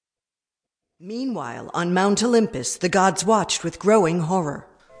Meanwhile, on Mount Olympus, the gods watched with growing horror.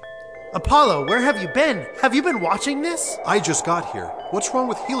 Apollo, where have you been? Have you been watching this? I just got here. What's wrong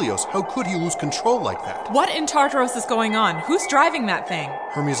with Helios? How could he lose control like that? What in Tartaros is going on? Who's driving that thing?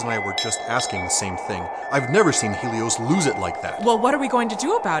 Hermes and I were just asking the same thing. I've never seen Helios lose it like that. Well, what are we going to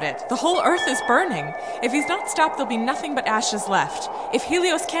do about it? The whole Earth is burning. If he's not stopped, there'll be nothing but ashes left. If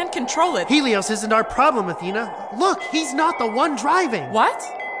Helios can't control it... Helios isn't our problem, Athena. Look, he's not the one driving. What?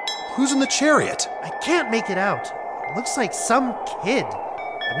 Who's in the chariot? I can't make it out. It looks like some kid.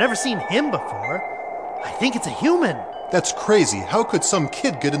 I've never seen him before. I think it's a human. That's crazy. How could some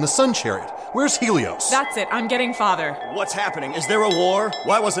kid get in the sun chariot? Where's Helios? That's it. I'm getting father. What's happening? Is there a war?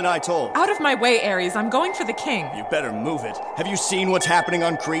 Why wasn't I told? Out of my way, Ares. I'm going for the king. You better move it. Have you seen what's happening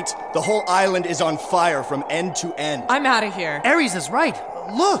on Crete? The whole island is on fire from end to end. I'm out of here. Ares is right.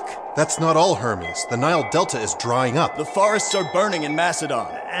 Look. That's not all, Hermes. The Nile Delta is drying up. The forests are burning in Macedon.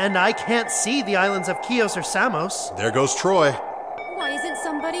 And I can't see the islands of Chios or Samos. There goes Troy. Why isn't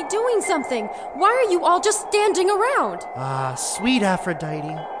somebody doing something? Why are you all just standing around? Ah, sweet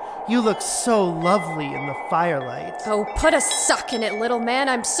Aphrodite. You look so lovely in the firelight. Oh, put a sock in it, little man.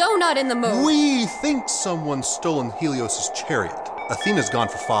 I'm so not in the mood. We think someone's stolen Helios' chariot. Athena's gone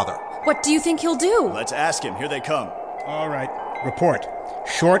for father. What do you think he'll do? Let's ask him. Here they come. All right. Report.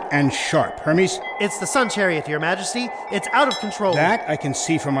 Short and sharp. Hermes? It's the sun chariot, Your Majesty. It's out of control. That I can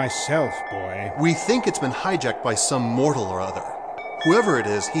see for myself, boy. We think it's been hijacked by some mortal or other. Whoever it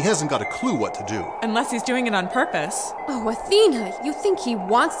is, he hasn't got a clue what to do. Unless he's doing it on purpose. Oh, Athena, you think he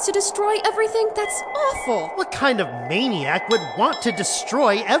wants to destroy everything? That's awful. What kind of maniac would want to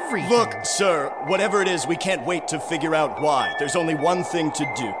destroy everything? Look, sir, whatever it is, we can't wait to figure out why. There's only one thing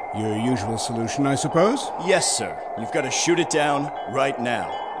to do. Your usual solution, I suppose? Yes, sir. You've got to shoot it down right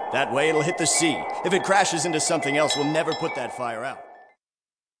now. That way it'll hit the sea. If it crashes into something else, we'll never put that fire out.